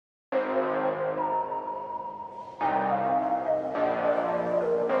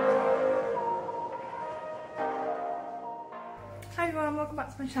welcome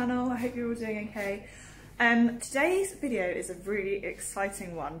back to my channel. I hope you're all doing okay. Today's video is a really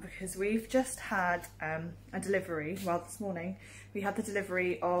exciting one because we've just had a delivery. Well, this morning we had the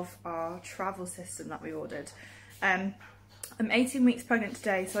delivery of our travel system that we ordered. I'm 18 weeks pregnant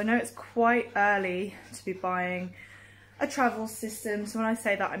today, so I know it's quite early to be buying a travel system. So when I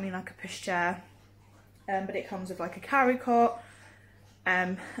say that, I mean like a pushchair, but it comes with like a carry cot,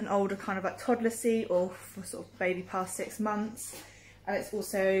 an older kind of like toddler seat or for sort of baby past 6 months, and it's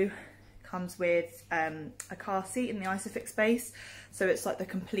also comes with a car seat in the Isofix base, so it's like the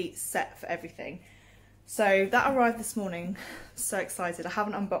complete set for everything. So that arrived this morning. So excited. I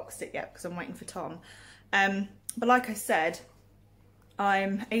haven't unboxed it yet because I'm waiting for Tom, but like I said,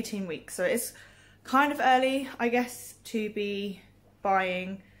 I'm 18 weeks, so it's kind of early, I guess, to be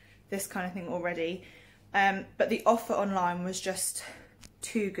buying this kind of thing already, but the offer online was just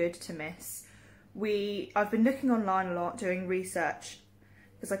too good to miss. I've been looking online a lot, doing research,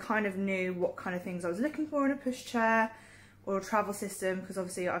 because I kind of knew what kind of things I was looking for in a pushchair or a travel system, because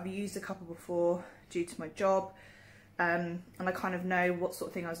obviously I've used a couple before due to my job, and I kind of know what sort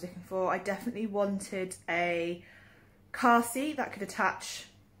of thing I was looking for. I definitely wanted a car seat that could attach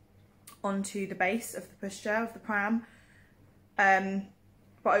onto the base of the pushchair of the pram,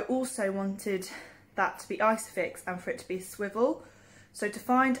 but I also wanted that to be Isofix and for it to be swivel. So to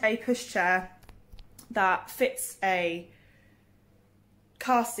find a pushchair that fits a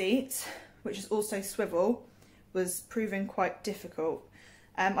car seat, which is also swivel, was proving quite difficult.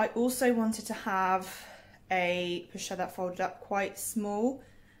 I also wanted to have a pushchair that folded up quite small.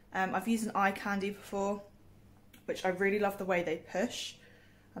 I've used an eye candy before, which I really love the way they push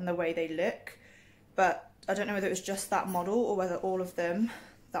and the way they look, but I don't know whether it was just that model or whether all of them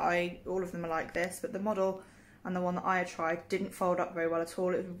are like this, but the model and the one that I had tried didn't fold up very well at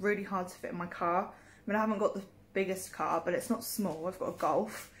all. It was really hard to fit in my car. I mean, I haven't got the biggest car, but it's not small. I've got a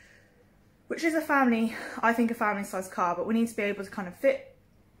Golf, which is a family size car, but we need to be able to kind of fit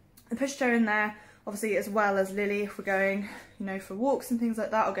a pushchair in there, obviously, as well as Lily if we're going, you know, for walks and things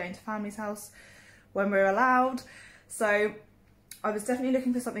like that, or going to family's house when we're allowed. So I was definitely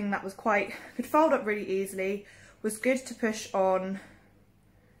looking for something that was could fold up really easily, was good to push on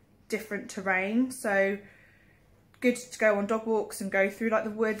different terrain, so good to go on dog walks and go through like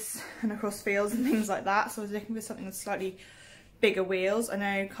the woods and across fields and things like that. So I was looking for something with slightly bigger wheels. I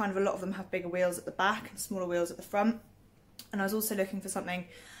know kind of a lot of them have bigger wheels at the back and smaller wheels at the front, and I was also looking for something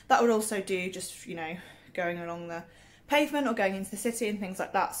that would also do just, you know, going along the pavement or going into the city and things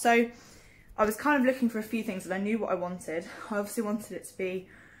like that. So I was kind of looking for a few things and I knew what I wanted. I obviously wanted it to be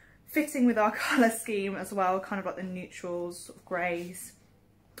fitting with our colour scheme as well, kind of like the neutrals, sort of greys,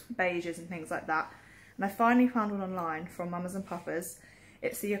 beiges and things like that. And I finally found one online from Mamas and Papas.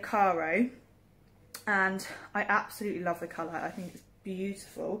 It's the Ocarro, and I absolutely love the colour. I think it's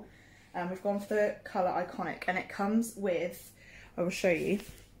beautiful. And we've gone for the colour Iconic, and it comes with, I will show you,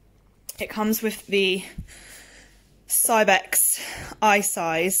 it comes with the Cybex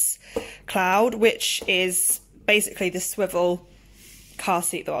i-Size Cloud, which is basically the swivel car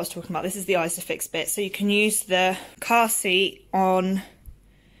seat that I was talking about. This is the Isofix bit, so you can use the car seat on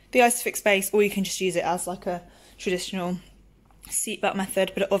the Isofix base, or you can just use it as like a traditional seat belt method,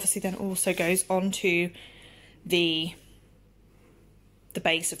 but it obviously then also goes onto the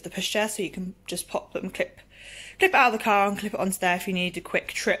base of the pushchair, so you can just pop them, clip it out of the car and clip it onto there if you need a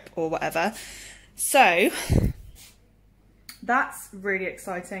quick trip or whatever. So that's really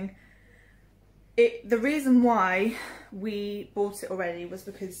exciting. The reason why we bought it already was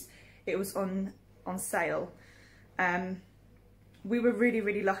because it was on sale. We were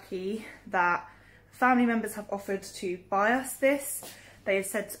really lucky that family members have offered to buy us this. They had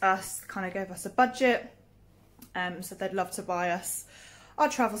said to us, kind of gave us a budget, so they'd love to buy us our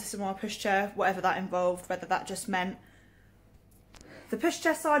travel system or our pushchair, whatever that involved, whether that just meant the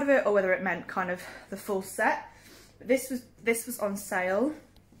pushchair side of it or whether it meant kind of the full set. But this was on sale.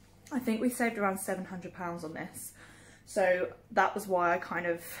 I think we saved around £700 on this. So that was why I kind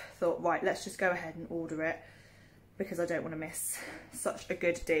of thought, right, let's just go ahead and order it, because I don't want to miss such a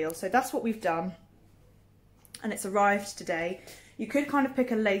good deal. So that's what we've done, and it's arrived today. You could kind of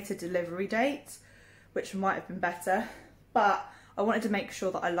pick a later delivery date, which might have been better, but I wanted to make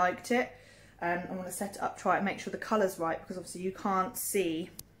sure that I liked it. I want to set it up, try it, make sure the colour's right, because obviously you can't see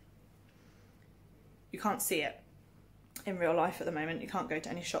it in real life at the moment. You can't go to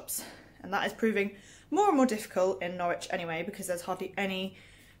any shops, and that is proving more and more difficult in Norwich anyway, because there's hardly any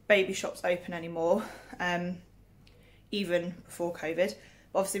baby shops open anymore. Even before COVID,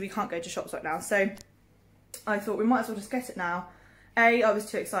 but obviously we can't go to shops right now, so I thought we might as well just get it now. A, I was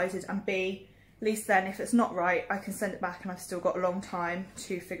too excited, and B, At least then if it's not right, I can send it back and I've still got a long time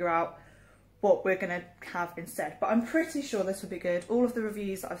to figure out what we're going to have instead. But I'm pretty sure this will be good. All of the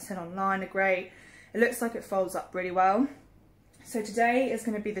reviews that I've seen online are great. It looks like it folds up really well. So today is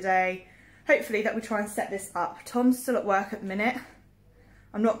going to be the day, hopefully, that we try and set this up. Tom's still at work at the minute.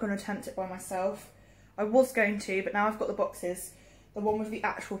 I'm not going to attempt it by myself. I was going to, but now I've got the boxes. The one with the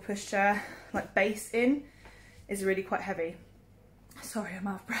actual pushchair, like base in, is really quite heavy. Sorry, I'm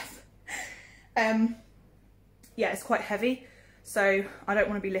out of breath. Yeah, it's quite heavy. So I don't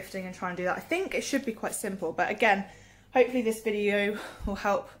want to be lifting and trying to do that. I think it should be quite simple, but again, hopefully this video will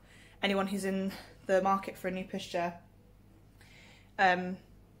help anyone who's in the market for a new pushchair.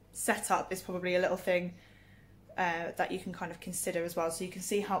 Setup is probably a little thing that you can kind of consider as well, so you can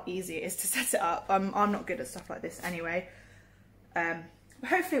see how easy it is to set it up. I'm not good at stuff like this anyway, but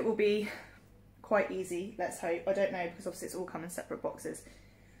hopefully it will be quite easy, let's hope. I don't know, because obviously it's all come in separate boxes.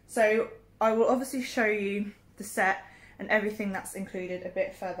 So I will obviously show you the set and everything that's included a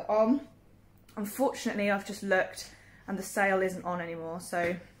bit further on. Unfortunately, I've just looked and the sale isn't on anymore,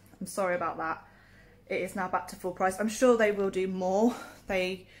 so I'm sorry about that. It is now back to full price. I'm sure they will do more.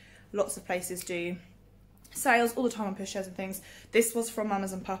 Lots of places do sales all the time on pushchairs and things. This was from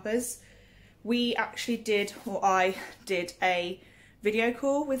Mamas and Papas. We actually did, or I did, a video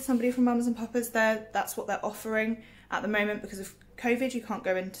call with somebody from Mamas and Papas there. That's what they're offering at the moment because of COVID. You can't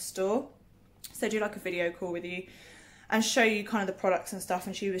go into store, so they do like a video call with you and show you kind of the products and stuff,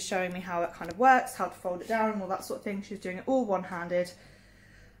 and she was showing me how it kind of works, how to fold it down and all that sort of thing. She was doing it all one-handed,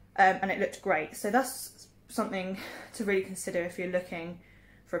 and it looked great. So that's something to really consider if you're looking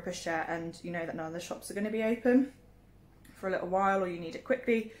for a pushchair and you know that none of the shops are going to be open for a little while, or you need it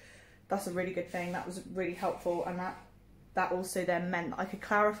quickly. That's a really good thing. That was really helpful, and that also then meant that I could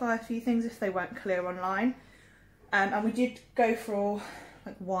clarify a few things if they weren't clear online. And we did go for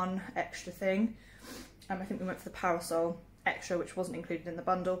like one extra thing. I think we went for the parasol extra, which wasn't included in the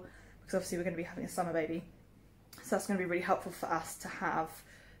bundle because obviously we're going to be having a summer baby. So that's going to be really helpful for us to have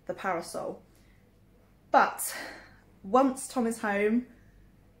the parasol. But once Tom is home,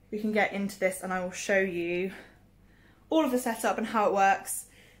 we can get into this and I will show you all of the setup and how it works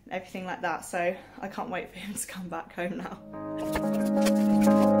and everything like that. So I can't wait for him to come back home now.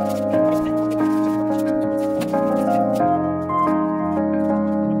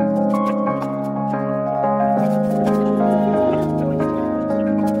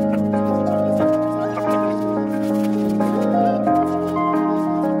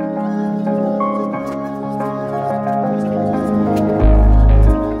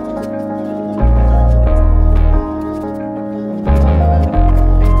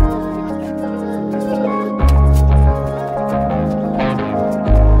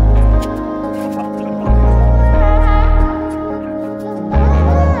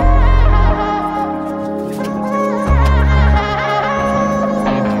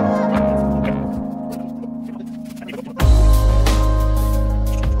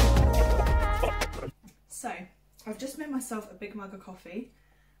 I've just made myself a big mug of coffee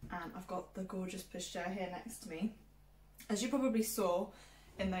and I've got the gorgeous pushchair here next to me. As you probably saw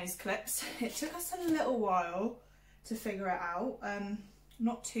in those clips, it took us a little while to figure it out,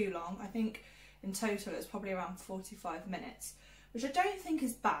 not too long. I think in total it's probably around 45 minutes, which I don't think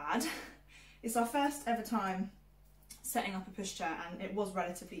is bad. It's our first ever time setting up a pushchair and it was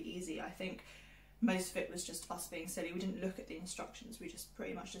relatively easy. I think most of it was just us being silly. We didn't look at the instructions, we just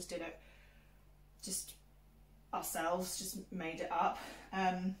pretty much just did it ourselves, just made it up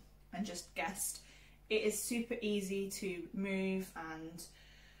and just guessed. It is super easy to move and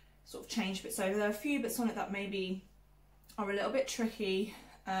sort of change bits over. There are a few bits on it that maybe are a little bit tricky,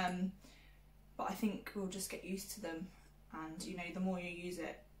 but I think we'll just get used to them, and you know, the more you use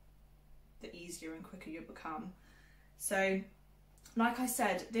it, the easier and quicker you'll become. So like I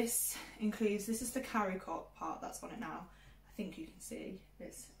said, this is the carry cot part that's on it now. I think you can see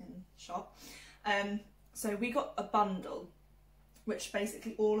this in shot. So we got a bundle, which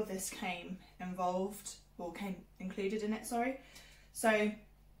basically all of this came included in it, sorry. So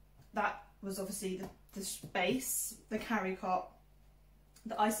that was obviously the base, the carry cot,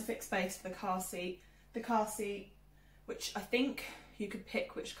 the Isofix base for the car seat, which I think you could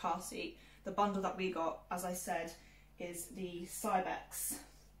pick which car seat. The bundle that we got, as I said, is the Cybex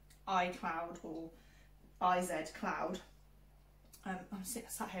iCloud or IZ Cloud. I'm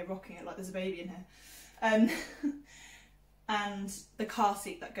sat here rocking it like there's a baby in here. And the car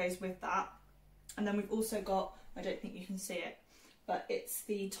seat that goes with that. And then we've also got, I don't think you can see it, but it's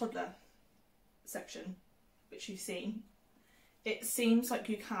the toddler section, which you've seen. It seems like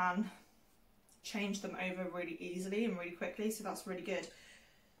you can change them over really easily and really quickly, so that's really good.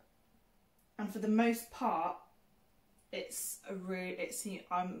 and for the most part we're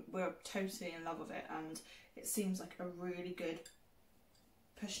totally in love with it, and it seems like a really good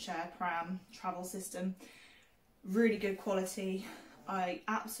pushchair pram travel system. Really good quality. I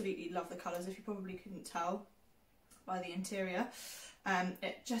absolutely love the colours, if you probably couldn't tell by the interior.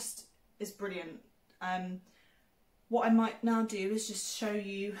 It just is brilliant. What I might now do is just show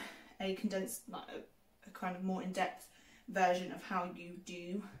you a condensed, a kind of more in-depth version of how you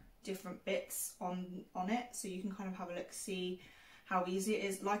do different bits on it, so you can kind of have a look, see how easy it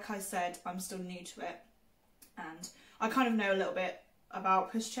is. Like I said, I'm still new to it, and I kind of know a little bit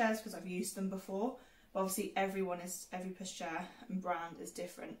about pushchairs because I've used them before, but obviously every pushchair and brand is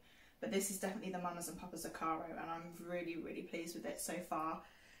different. But this is definitely the Mamas and Papas Ocarro, and I'm really, really pleased with it so far.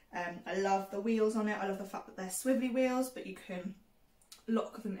 I love the wheels on it. I love the fact that they're swivelly wheels, but you can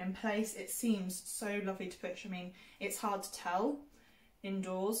lock them in place. It seems so lovely to push. I mean, it's hard to tell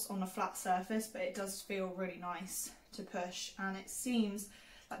indoors on a flat surface, but it does feel really nice to push, and it seems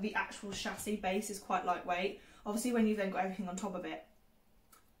like the actual chassis base is quite lightweight. Obviously when you've then got everything on top of it,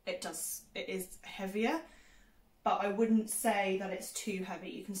 it is heavier, but I wouldn't say that it's too heavy.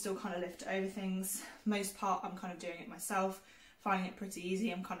 You can still kind of lift it over things. Most part I'm kind of doing it myself, finding it pretty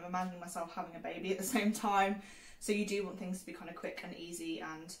easy. I'm kind of imagining myself having a baby at the same time, so you do want things to be kind of quick and easy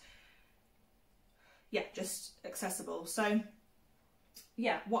and yeah, just accessible. So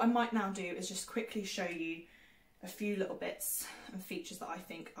yeah, what I might now do is just quickly show you a few little bits and features that I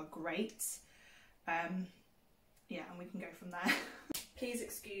think are great. Yeah, and we can go from there. Please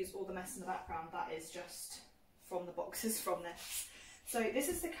excuse all the mess in the background, that is just from the boxes from this. So this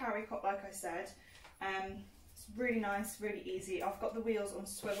is the carry cot, like I said. It's really nice, really easy. I've got the wheels on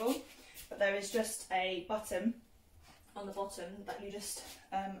swivel, but there is just a button on the bottom that you just,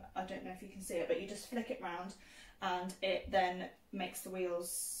 I don't know if you can see it, but you just flick it round and it then makes the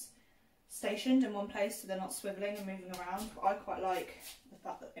wheels stationed in one place, so they're not swivelling and moving around. But I quite like the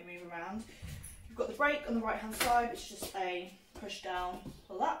fact that they move around. You've got the brake on the right hand side, it's just a push down,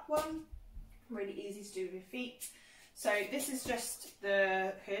 pull up one. Really easy to do with your feet. So this is just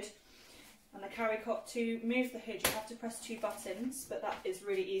the hood and the carry cot. To move the hood you have to press 2 buttons, but that is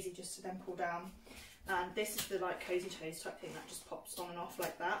really easy just to then pull down. And this is the like cozy toes type thing that just pops on and off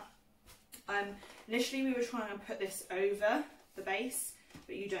like that. Initially we were trying to put this over the base,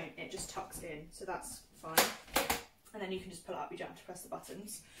 but you don't, it just tucks in, so that's fine. And then you can just pull it up, you don't have to press the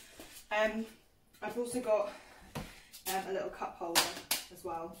buttons. I've also got a little cup holder as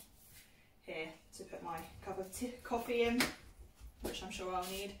well here to put my cup of coffee in, which I'm sure I'll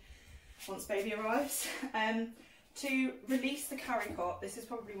need once baby arrives. To release the carry cot, this is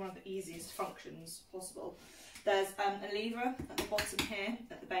probably one of the easiest functions possible. There's a lever at the bottom here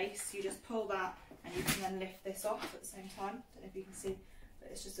at the base. You just pull that and you can then lift this off at the same time. I don't know if you can see, but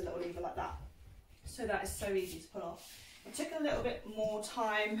it's just a little lever like that. So that is so easy to pull off. It took a little bit more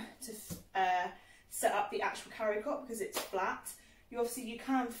time to set up the actual carry cot because it's flat. You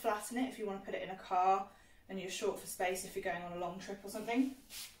can flatten it if you want to put it in a car and you're short for space if you're going on a long trip or something.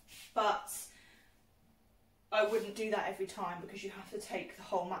 But I wouldn't do that every time because you have to take the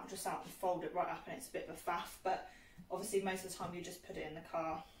whole mattress out and fold it right up, and it's a bit of a faff, but obviously most of the time you just put it in the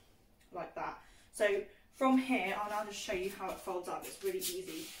car like that. So from here, I'll now just show you how it folds up. It's really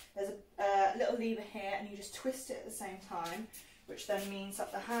easy. There's a little lever here and you just twist it at the same time, which then means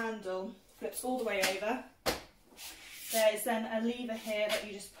that the handle flips all the way over. There is then a lever here that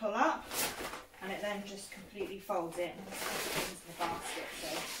you just pull up and it then just completely folds in. Into the basket, so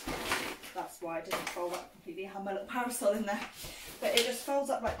that's why it didn't fold up completely. I have my little parasol in there, but it just folds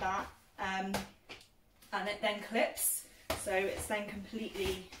up like that, and it then clips, so it's then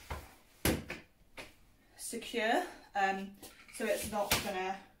completely secure. So it's not going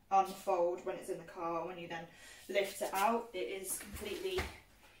to unfold when it's in the car. When you then lift it out, it is completely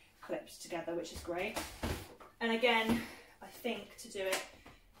clipped together, which is great. And again, I think to do it,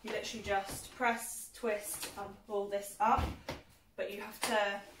 you literally just press, twist and pull this up, but you have to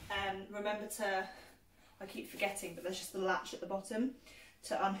remember to, I keep forgetting, but there's just the latch at the bottom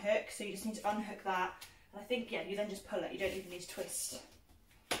to unhook, so you just need to unhook that, and I think, yeah, you then just pull it. You don't even need to twist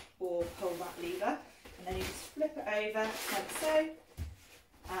or pull that lever, and then you just flip it over like so,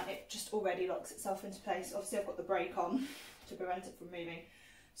 and it just already locks itself into place. Obviously I've got the brake on to prevent it from moving,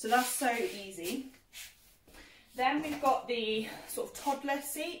 so that's so easy. Then we've got the sort of toddler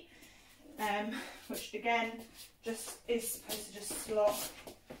seat, which again just is supposed to just slot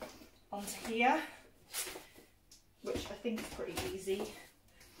onto here, which I think is pretty easy.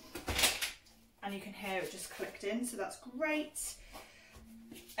 And you can hear it just clicked in, so that's great.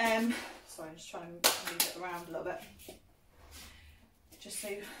 Sorry, I'm just trying to move it around a little bit. just so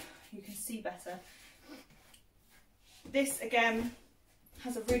you can see better. This again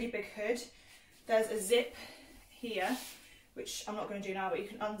has a really big hood. There's a zip here, which I'm not going to do now, but you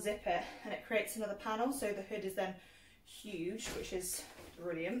can unzip it and it creates another panel, so the hood is then huge, which is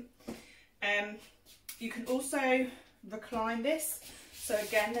brilliant. You can also recline this, so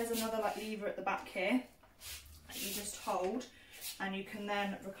again there's another like lever at the back here that you just hold, and you can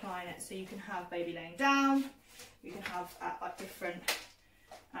then recline it, so you can have baby laying down, you can have at like different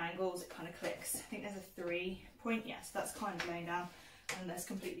angles, it kind of clicks. I think there's a 3-point, yes, that's kind of laying down, and that's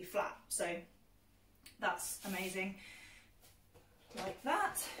completely flat, so that's amazing. Like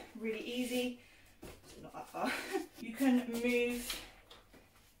that, really easy, not that far. You can move,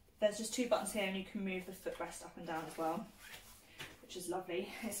 there's just 2 buttons here, and you can move the footrest up and down as well, which is lovely.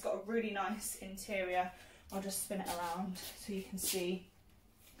 It's got a really nice interior. I'll just spin it around so you can see,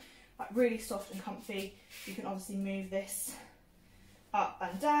 like really soft and comfy. You can obviously move this up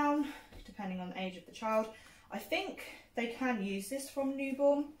and down depending on the age of the child. I think they can use this from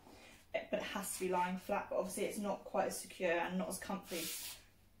newborn, but it has to be lying flat, but obviously it's not quite as secure and not as comfy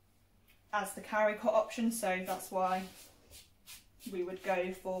as the carry cot option, so that's why we would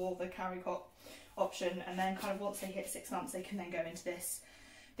go for the carry cot option, and then kind of once they hit 6 months they can then go into this.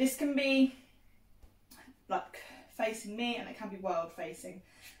 This can be like facing me, and it can be world facing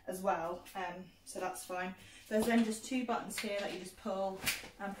as well, so that's fine. There's then just 2 buttons here that you just pull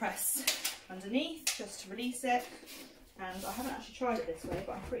and press underneath just to release it, and I haven't actually tried it this way,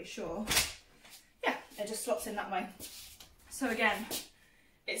 but I'm pretty sure, yeah, it just slots in that way. So again,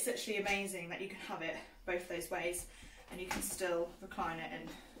 it's literally amazing that you can have it both those ways, and you can still recline it and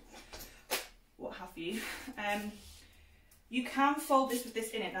what have you. You can fold this with this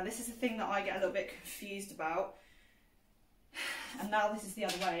in it. Now this is the thing that I get a little bit confused about, and now this is the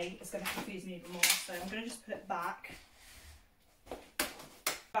other way, it's going to confuse me even more, so I'm going to just put it back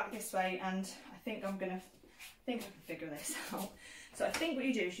this way, and I think I can figure this out. So I think what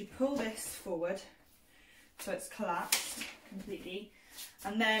you do is you pull this forward so it's collapsed completely,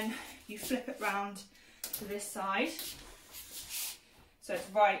 and then you flip it round to this side so it's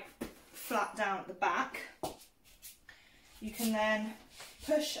right flat down at the back. You can then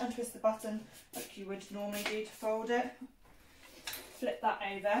push and twist the button like you would normally do to fold it, flip that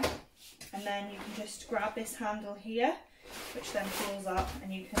over, and then you can just grab this handle here, which then pulls up,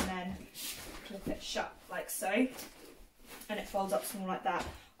 and you can then clip it shut like so, and it folds up small like that.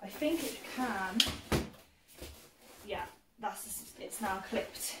 I think it can, yeah, it's now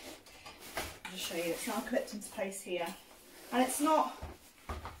clipped. I'll just show you, it's now clipped into place here, and it's not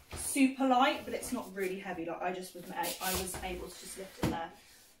super light, but it's not really heavy. Like I was able to just lift it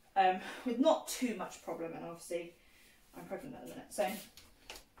there with not too much problem, and obviously I'm pregnant at the minute, so.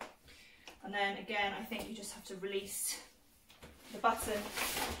 And then again, I think you just have to release the button,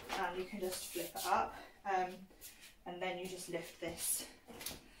 and you can just flip it up, and then you just lift this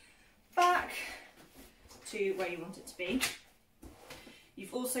back to where you want it to be.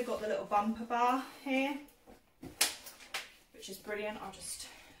 You've also got the little bumper bar here, which is brilliant. I'll just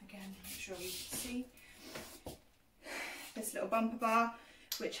again make sure you can see this little bumper bar,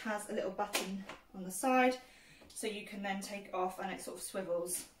 which has a little button on the side, so you can then take it off, and it sort of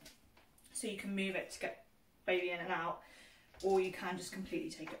swivels, so you can move it to get baby in and out, or you can just completely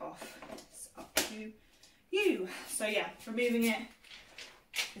take it off. It's up to you. So yeah, removing it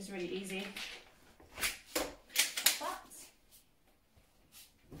is really easy. Like that.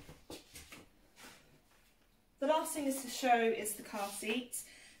 The last thing is to show is the car seat.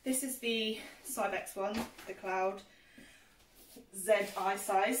 This is the Cybex one, the Cloud ZI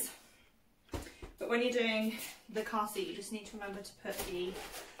size. But when you're doing the car seat, you just need to remember to put the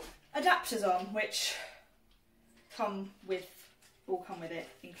adapters on, which all come with it,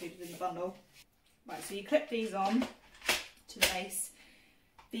 included in the bundle. Right, so you clip these on to the base.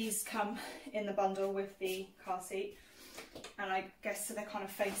 These come in the bundle with the car seat, and I guess so they're kind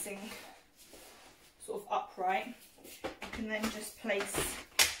of facing sort of upright. You can then just place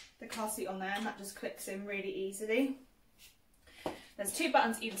the car seat on there, and that just clicks in really easily. There's 2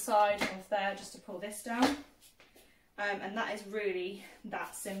 buttons either side of there just to pull this down, and that is really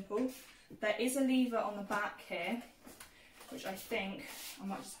that simple. There is a lever on the back here, which I think I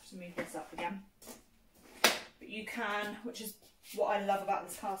might just have to move this up again. But you can, which is what I love about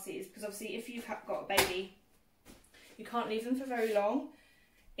this car seat, is because obviously if you've got a baby, you can't leave them for very long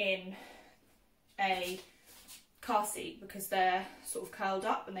in a car seat because they're sort of curled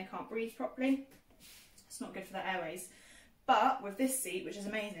up and they can't breathe properly. It's not good for their airways. But with this seat, which is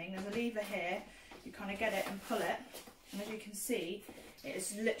amazing, there's a lever here, you kind of get it and pull it, and as you can see, it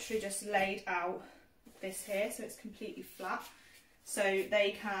is literally just laid out this here, so it's completely flat, so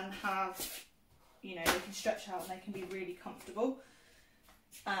they can have, you know, they can stretch out and they can be really comfortable,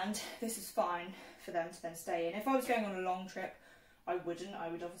 and this is fine for them to then stay in. If I was going on a long trip, I wouldn't. I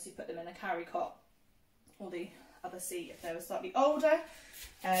would obviously put them in a carry cot or the other seat if they were slightly older,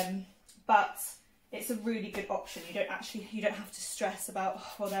 but it's a really good option. You don't have to stress about,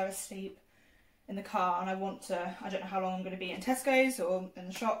 oh, well, they're asleep in the car and I don't know how long I'm going to be in Tesco's or in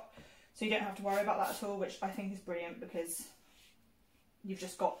the shop, so you don't have to worry about that at all, which I think is brilliant, because you've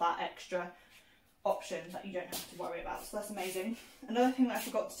just got that extra option that you don't have to worry about, so that's amazing. Another thing that I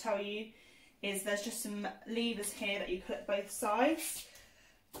forgot to tell you is there's just some levers here that you clip both sides,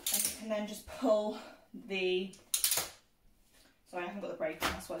 and you can then just pull the, sorry, I haven't got the brake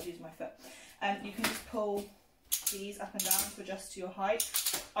on, that's why I was using my foot. You can just pull these up and down to adjust to your height.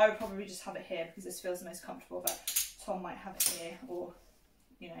 I would probably just have it here because this feels the most comfortable, but Tom might have it here, or,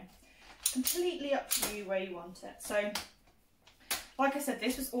 you know, completely up to you where you want it. So, like I said,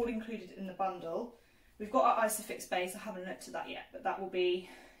 this was all included in the bundle. We've got our Isofix base, I haven't looked at that yet, but that will be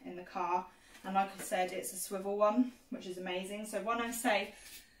in the car. And like I said, it's a swivel one, which is amazing. So when I say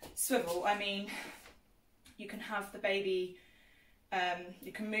swivel, I mean you can have the baby,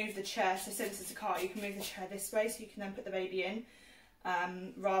 you can move the chair, so since it's a car, you can move the chair this way, so you can then put the baby in,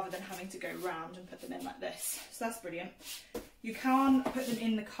 rather than having to go round and put them in like this. So that's brilliant. You can put them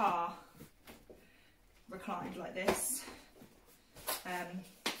in the car reclined like this.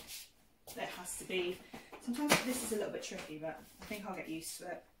 It has to be, sometimes this is a little bit tricky, but I think I'll get used to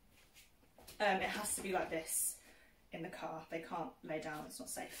it. It has to be like this in the car. They can't lay down, it's not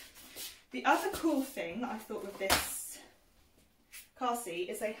safe. The other cool thing that I thought with this car seat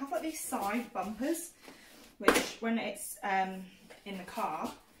is they have like these side bumpers, which when it's in the car,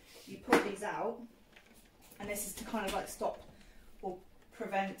 you pull these out, and this is to kind of like stop or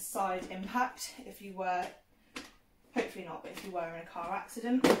prevent side impact if you were, hopefully not, but if you were in a car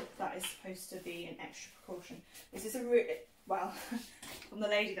accident. That is supposed to be an extra precaution. This is a really, well, from the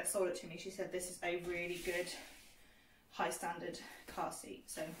lady that sold it to me, she said this is a really good high standard car seat.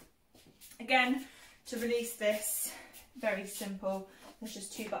 So again, to release this, very simple, there's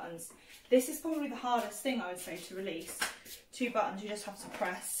just 2 buttons. This is probably the hardest thing, I would say, to release. 2 buttons, you just have to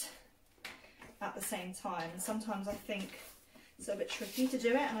press at the same time, and sometimes I think it's a bit tricky to do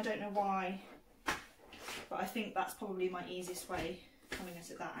it, and I don't know why, but I think that's probably my easiest way, coming at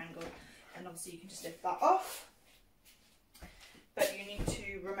it at that angle, and obviously you can just lift that off. But you need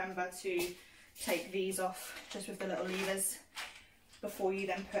to remember to take these off just with the little levers before you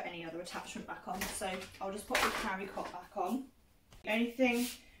then put any other attachment back on. So I'll just put the carry cot back on. The only thing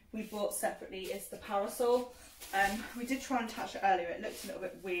we bought separately is the parasol. We did try and attach it earlier. It looked a little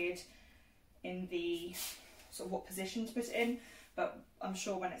bit weird in the sort of what position to put it in, but I'm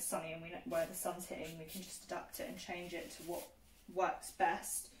sure when it's sunny and we know where the sun's hitting, we can just adapt it and change it to what works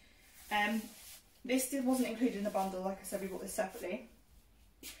best. This wasn't included in the bundle, like I said, we bought this separately.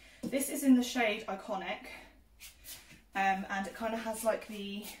 This is in the shade Iconic, and it kind of has like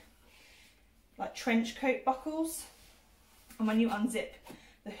the trench coat buckles, and when you unzip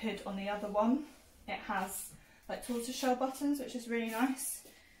the hood on the other one, it has like tortoiseshell buttons, which is really nice.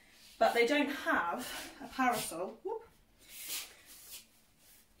 But they don't have a parasol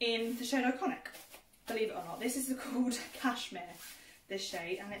in the shade Iconic, believe it or not. This is called Cashmere, this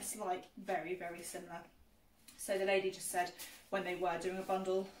shade, and it's like very, very similar. So the lady just said when they were doing a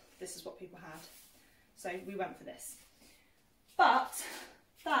bundle, this is what people had. So we went for this. But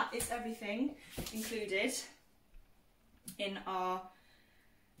that is everything included in our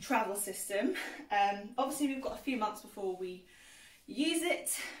travel system. Obviously we've got a few months before we use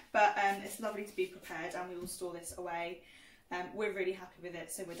it, but it's lovely to be prepared, and we will store this away. We're really happy with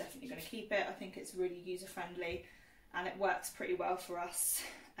it, so we're definitely going to keep it. I think it's really user friendly and it works pretty well for us.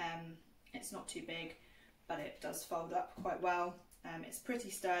 It's not too big, but it does fold up quite well. It's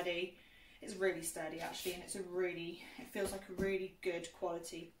pretty sturdy. It's really sturdy actually, and it feels like a really good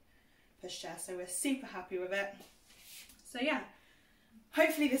quality pushchair, so we're super happy with it. So yeah,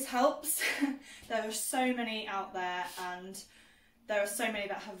 hopefully this helps. There are so many out there, and there are so many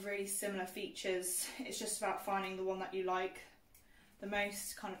that have really similar features. It's just about finding the one that you like the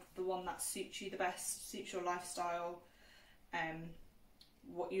most, kind of the one that suits you the best, suits your lifestyle,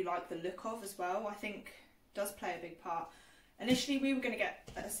 what you like the look of as well, I think does play a big part. Initially we were going to get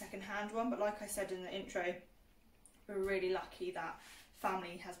a second-hand one, but like I said in the intro, we're really lucky that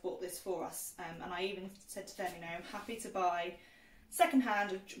family has bought this for us, and I even said to them, you know, I'm happy to buy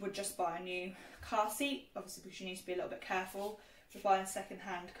second-hand, would just buy a new car seat, obviously because you need to be a little bit careful with buying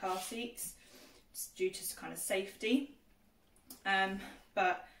second-hand car seats due to kind of safety,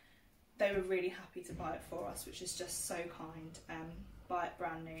 but they were really happy to buy it for us, which is just so kind. Buy it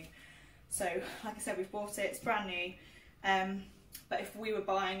brand new. So like I said, we've bought it, it's brand new, but if we were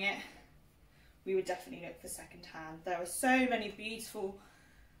buying it, we would definitely look for second hand. There are so many beautiful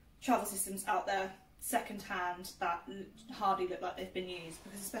travel systems out there second hand that hardly look like they've been used,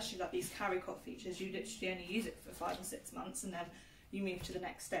 because especially like these carry cot features, you literally only use it for 5 or 6 months and then you move to the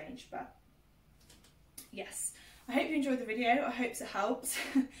next stage. But yes, I hope you enjoyed the video. I hope it helps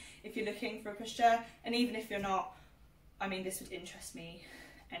if you're looking for a pushchair, and even if you're not, I mean, this would interest me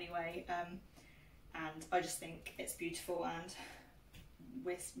anyway, and I just think it's beautiful and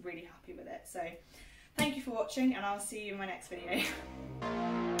we're really happy with it. So thank you for watching, and I'll see you in my next video.